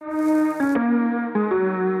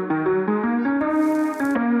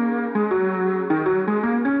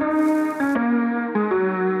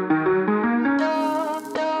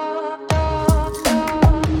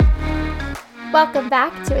Welcome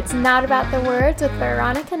back to It's Not About the Words with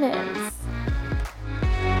Veronica Nims.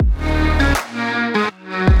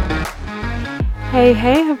 Hey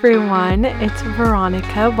everyone, it's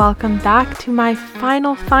Veronica. Welcome back to my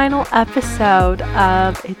final episode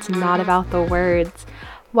of It's Not About the Words.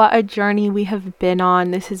 What a journey we have been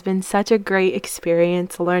on. This has been such a great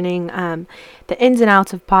experience learning the ins and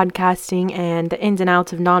outs of podcasting and the ins and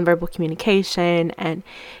outs of nonverbal communication and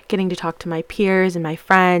getting to talk to my peers and my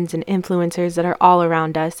friends and influencers that are all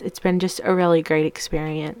around us. It's been just a really great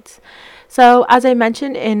experience. So as I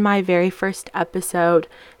mentioned in my very first episode,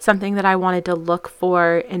 something that I wanted to look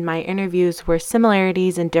for in my interviews were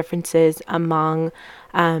similarities and differences among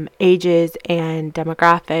ages and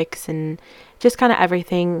demographics and just kind of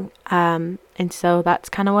everything. And so that's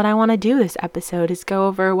kind of what I want to do this episode, is go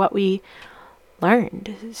over what we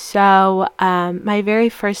learned. So my very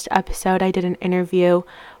first episode, I did an interview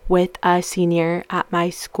with a senior at my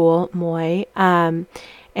school, Moy,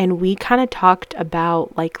 and we kind of talked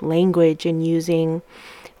about like language and using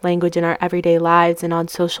language in our everyday lives and on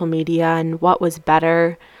social media and what was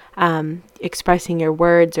better, expressing your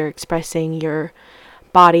words or expressing your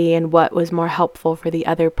body, and what was more helpful for the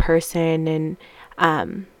other person.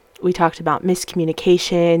 And we talked about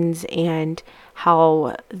miscommunications and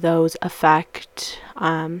how those affect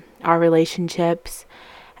our relationships.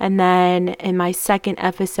 And then in my second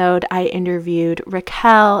episode, I interviewed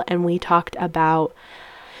Raquel, and we talked about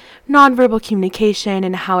nonverbal communication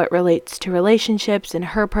and how it relates to relationships and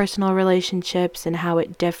her personal relationships and how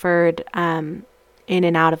it differed in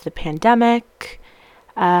and out of the pandemic.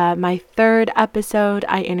 My third episode,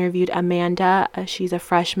 I interviewed Amanda. She's a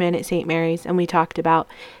freshman at St. Mary's, and we talked about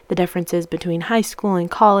the differences between high school and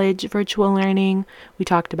college virtual learning. We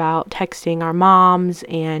talked about texting our moms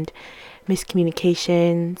and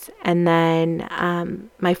miscommunications. And then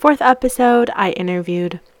my fourth episode, I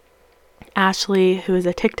interviewed Ashley, who is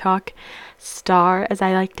a TikTok star, as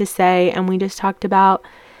I like to say, and we just talked about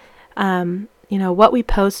what we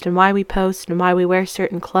post and why we wear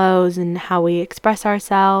certain clothes and how we express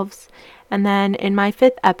ourselves. And then in my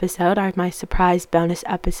fifth episode, or my surprise bonus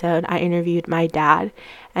episode, I interviewed my dad,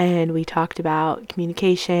 and we talked about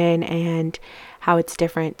communication and how it's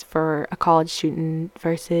different for a college student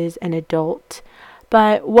versus an adult.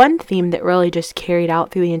 But one theme that really just carried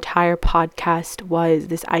out through the entire podcast was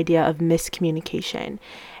this idea of miscommunication.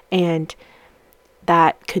 And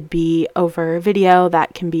that could be over video,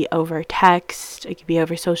 that can be over text, it could be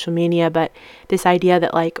over social media, but this idea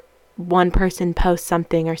that like one person posts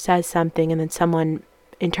something or says something and then someone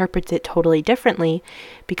interprets it totally differently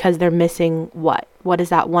because they're missing what? What is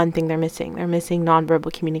that one thing they're missing? They're missing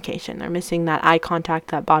nonverbal communication. They're missing that eye contact,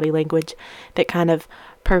 that body language that kind of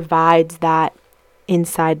provides that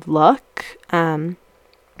inside look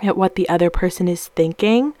at what the other person is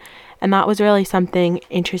thinking. And that was really something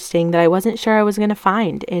interesting that I wasn't sure I was going to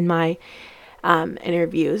find in my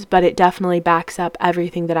interviews, but it definitely backs up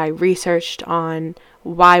everything that I researched on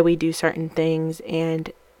why we do certain things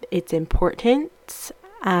and its importance.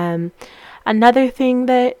 Another thing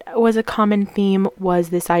that was a common theme was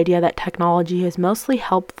this idea that technology is mostly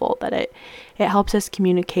helpful, that it helps us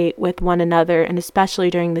communicate with one another, and especially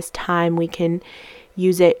during this time we can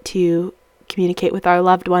use it to communicate with our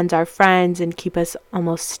loved ones, our friends, and keep us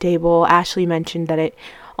almost stable. Ashley mentioned that it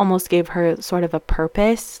almost gave her sort of a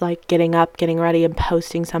purpose, like getting up, getting ready, and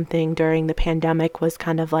posting something during the pandemic was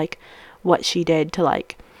kind of like what she did to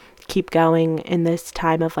like keep going in this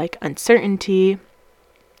time of like uncertainty,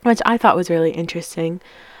 which I thought was really interesting.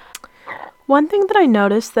 One thing that I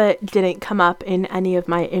noticed that didn't come up in any of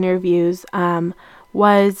my interviews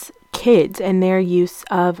was kids and their use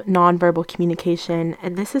of nonverbal communication.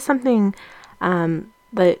 And this is something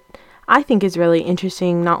that I think is really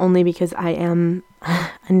interesting, not only because I am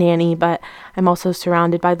a nanny, but I'm also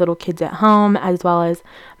surrounded by little kids at home, as well as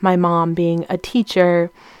my mom being a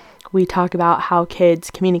teacher. We talk about how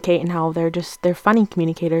kids communicate and how they're funny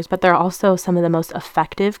communicators, but they're also some of the most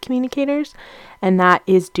effective communicators, and that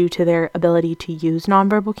is due to their ability to use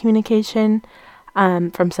nonverbal communication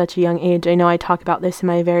from such a young age. I know I talk about this in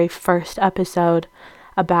my very first episode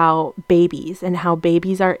about babies and how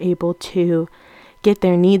babies are able to get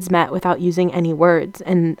their needs met without using any words.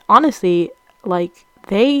 And honestly, like,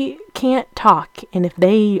 they can't talk, and if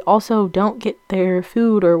they also don't get their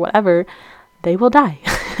food or whatever, they will die.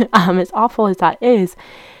 As awful as that is,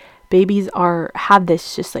 babies have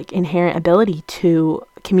this just like inherent ability to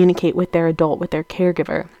communicate with their adult, with their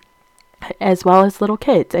caregiver, as well as little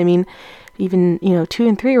kids. I mean, even 2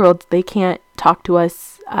 and 3 year olds, they can't talk to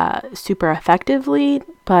us super effectively,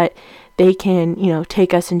 but they can,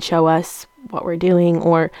 take us and show us what we're doing.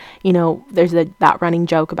 Or, there's that running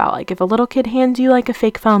joke about like, if a little kid hands you like a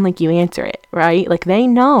fake phone, like you answer it, right? Like they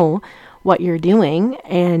know what you're doing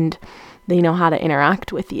and they know how to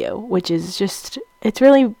interact with you, which is just, it's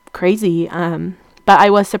really crazy. But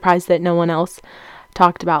I was surprised that no one else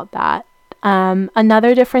talked about that.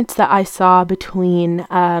 Another difference that I saw between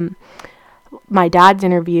my dad's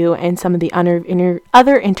interview and some of the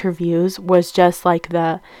other interviews was just like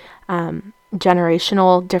the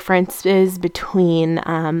generational differences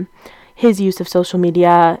between his use of social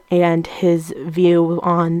media and his view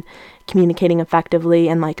on communicating effectively,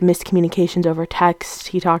 and like miscommunications over text.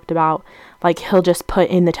 He talked about like he'll just put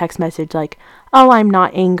in the text message like, oh, I'm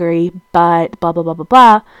not angry, but blah, blah, blah, blah,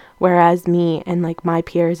 blah. Whereas me and like my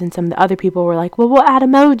peers and some of the other people were like, well, we'll add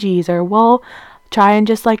emojis, or we'll try and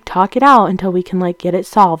just like talk it out until we can like get it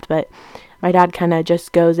solved. But my dad kind of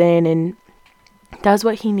just goes in and does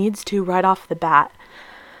what he needs to right off the bat.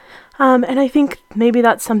 And I think maybe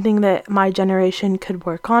that's something that my generation could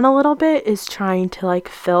work on a little bit, is trying to like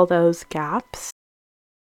fill those gaps.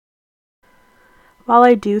 While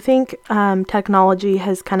I do think technology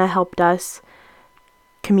has kind of helped us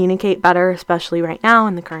communicate better, especially right now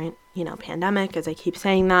in the current, pandemic, as I keep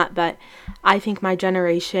saying that, but I think my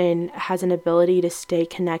generation has an ability to stay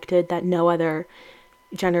connected that no other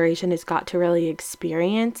generation has got to really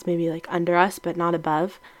experience, maybe like under us, but not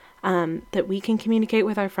above, that we can communicate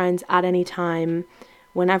with our friends at any time,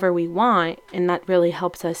 whenever we want, and that really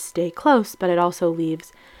helps us stay close, but it also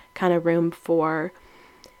leaves kind of room for,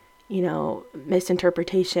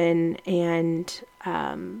 misinterpretation and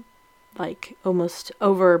like almost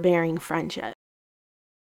overbearing friendship.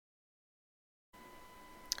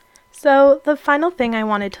 So the final thing I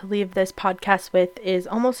wanted to leave this podcast with is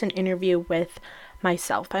almost an interview with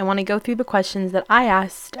myself. I want to go through the questions that I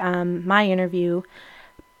asked my interview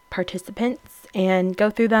participants and go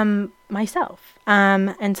through them myself.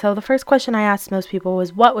 And so the first question I asked most people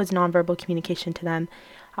was, what was nonverbal communication to them?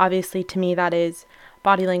 Obviously, to me, that is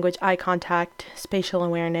body language, eye contact, spatial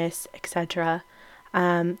awareness, etc.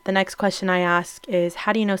 The next question I ask is,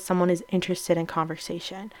 how do you know someone is interested in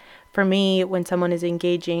conversation? For me, when someone is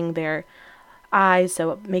engaging their eyes,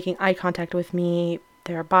 so making eye contact with me,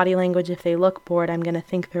 their body language, if they look bored, I'm going to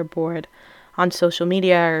think they're bored. On social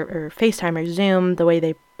media or FaceTime or Zoom, the way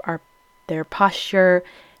they are, their posture,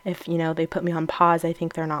 if, they put me on pause, I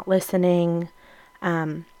think they're not listening.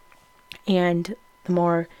 And the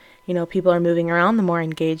more, people are moving around, the more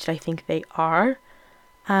engaged I think they are.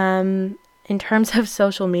 In terms of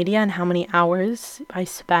social media and how many hours I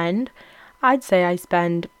spend, I'd say I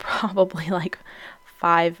spend probably like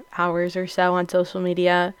 5 hours or so on social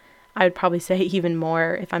media. I would probably say even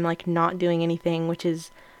more if I'm like not doing anything, which is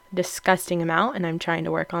a disgusting amount, and I'm trying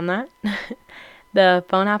to work on that. The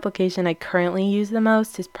phone application I currently use the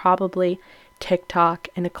most is probably TikTok,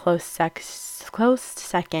 and a close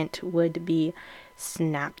second would be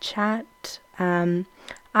Snapchat.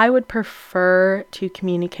 I would prefer to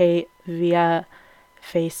communicate via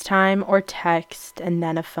FaceTime or text and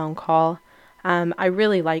then a phone call. I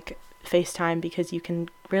really like FaceTime because you can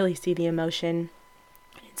really see the emotion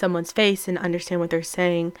in someone's face and understand what they're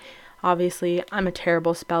saying. Obviously, I'm a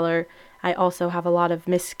terrible speller. I also have a lot of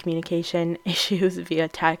miscommunication issues via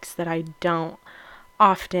text that I don't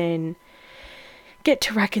often get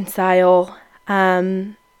to reconcile.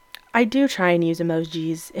 I do try and use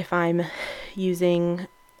emojis if I'm using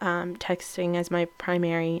texting as my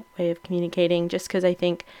primary way of communicating, just because I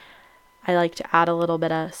think I like to add a little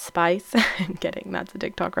bit of spice. I'm kidding, that's a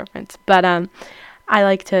TikTok reference. But I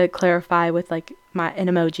like to clarify with like an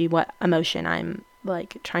emoji what emotion I'm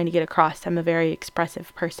like trying to get across. I'm a very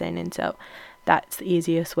expressive person, and so that's the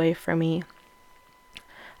easiest way for me.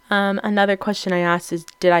 Another question I asked is,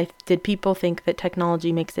 did people think that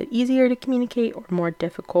technology makes it easier to communicate or more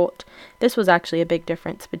difficult? This was actually a big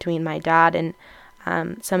difference between my dad and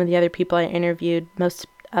some of the other people I interviewed. Most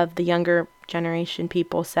of the younger generation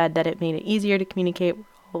people said that it made it easier to communicate,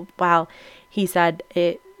 while he said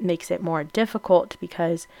it makes it more difficult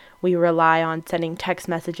because we rely on sending text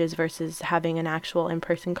messages versus having an actual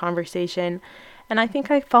in-person conversation. And I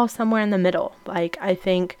think I fall somewhere in the middle. Like, I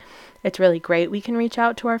think it's really great we can reach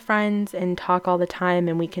out to our friends and talk all the time,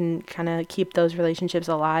 and we can kind of keep those relationships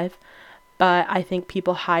alive. But I think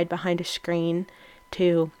people hide behind a screen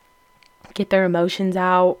to get their emotions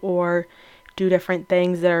out or do different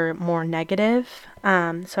things that are more negative.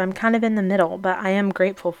 So I'm kind of in the middle, but I am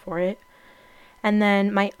grateful for it. And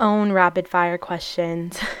then my own rapid fire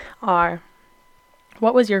questions are,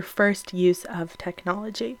 what was your first use of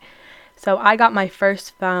technology? So I got my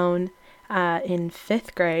first phone in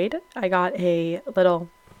 5th grade. I got a little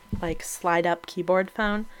like slide up keyboard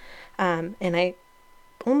phone. And I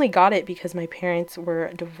only got it because my parents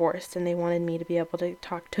were divorced and they wanted me to be able to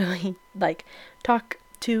talk to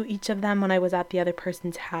each of them when I was at the other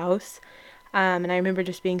person's house. And I remember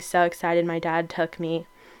just being so excited. My dad took me.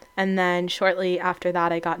 And then shortly after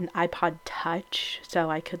that, I got an iPod Touch so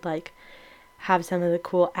I could like have some of the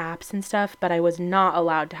cool apps and stuff, but I was not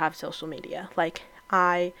allowed to have social media. Like,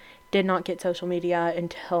 I did not get social media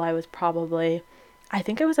until I was probably, I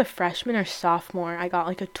think I was a freshman or sophomore. I got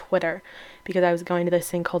like a Twitter because I was going to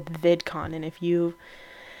this thing called VidCon, and if you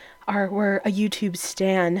were a YouTube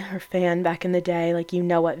stan or fan back in the day, like, you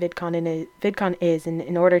know what VidCon is, and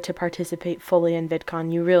in order to participate fully in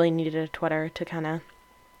VidCon, you really needed a Twitter to kind of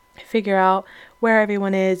figure out where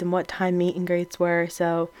everyone is and what time meet and greets were.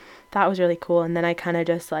 So that was really cool. And then I kind of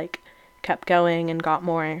just like kept going and got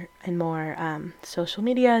more and more social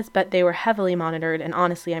medias, but they were heavily monitored, and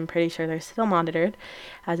honestly I'm pretty sure they're still monitored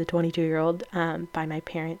as a 22-year-old by my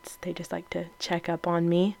parents. They just like to check up on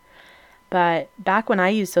me. But back when I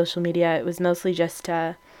used social media, it was mostly just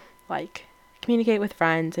to like communicate with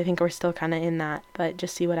friends. I think we're still kind of in that, but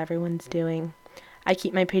just see what everyone's doing. I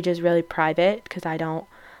keep my pages really private because I don't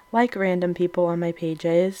like random people on my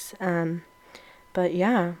pages. But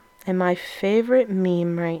yeah, and my favorite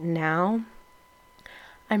meme right now,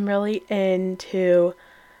 I'm really into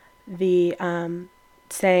the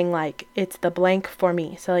saying like, it's the blank for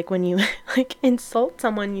me. So like when you like insult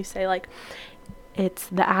someone, you say like, it's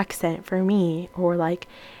the accent for me, or like,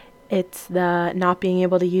 it's the not being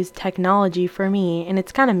able to use technology for me. And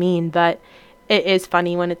it's kind of mean, but it is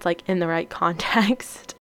funny when it's like in the right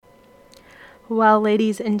context. Well,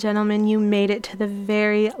 ladies and gentlemen, you made it to the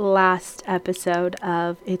very last episode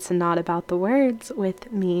of It's Not About the Words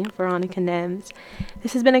with me, Veronica Nims.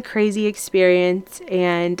 This has been a crazy experience,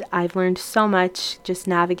 and I've learned so much just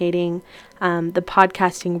navigating the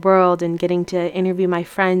podcasting world and getting to interview my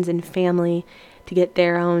friends and family to get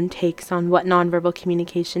their own takes on what nonverbal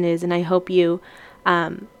communication is. And I hope you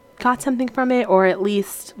got something from it, or at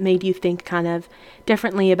least made you think kind of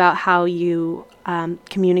differently about how you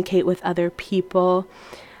communicate with other people.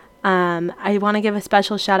 I want to give a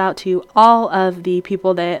special shout out to all of the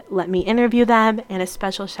people that let me interview them, and a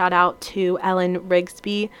special shout out to Ellen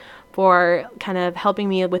Rigsby for kind of helping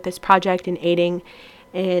me with this project and aiding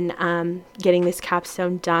in getting this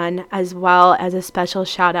capstone done, as well as a special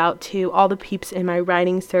shout out to all the peeps in my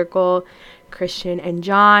writing circle, Christian and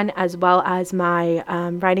John, as well as my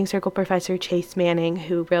writing circle professor, Chase Manning,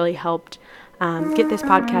 who really helped get this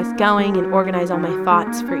podcast going and organize all my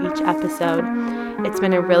thoughts for each episode. It's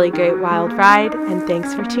been a really great wild ride, and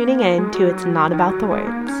thanks for tuning in to It's Not About the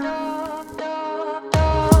Words.